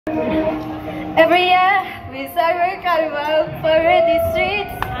Every year we celebrate carnival, parade the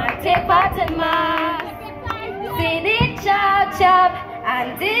streets, and take part in mass. See the chop chop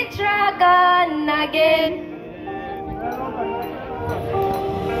and the dragon again.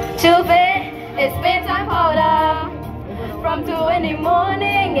 Jobe is paint and powder. From 2 in the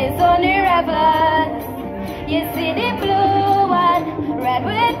morning, it's only rebels. You see the blue one, red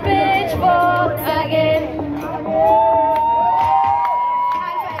with pitchforks again.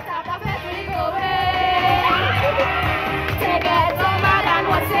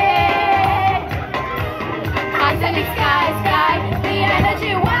 In the sky, the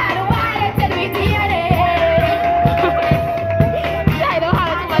energy wide till we DNA. I know how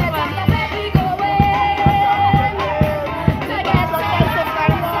to much fun. We go away to get lost in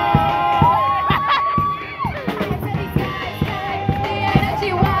the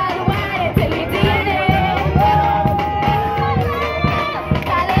energy wide till we DNA.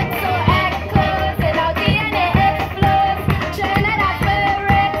 Calypso echoes in our DNA explodes. Trinidad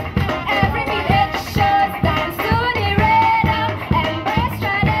spirit, every beat it shows. Dance to the rhythm, embrace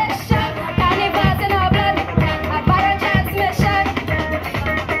tradition. Carnival's in our blood, a viral transmission.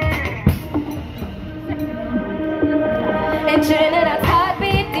 In Trinidad's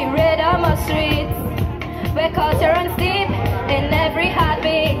heartbeat, the rhythm of streets, where culture runs deep in every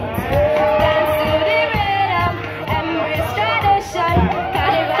heartbeat. Dance to the rhythm, embrace tradition.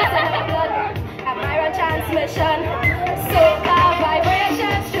 Carnival's in our blood, a viral transmission. Soca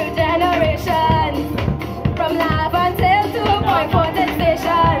vibrations through generations. From love until 2.14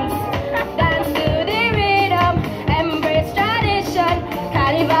 stations. Dance to the rhythm, embrace tradition.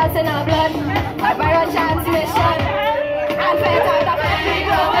 Carnival's in our blood, a viral transmission. And faith out of every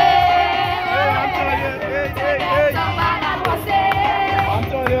way.